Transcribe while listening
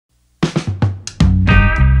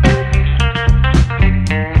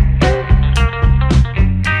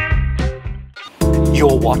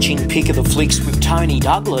watching Pick of the Flicks with Tony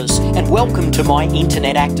Douglas, and welcome to my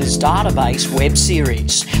Internet Actors Database web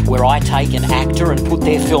series, where I take an actor and put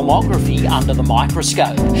their filmography under the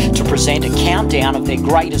microscope to present a countdown of their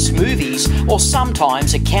greatest movies, or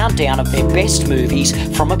sometimes a countdown of their best movies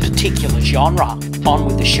from a particular genre. On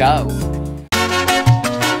with the show.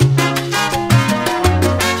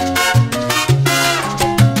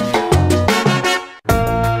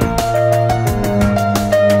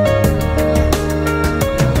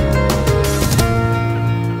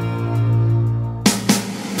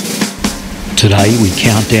 Today we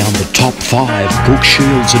count down the top 5 Brooke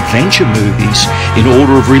Shields Adventure Movies in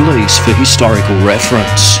order of release for historical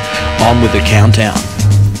reference. On with the countdown.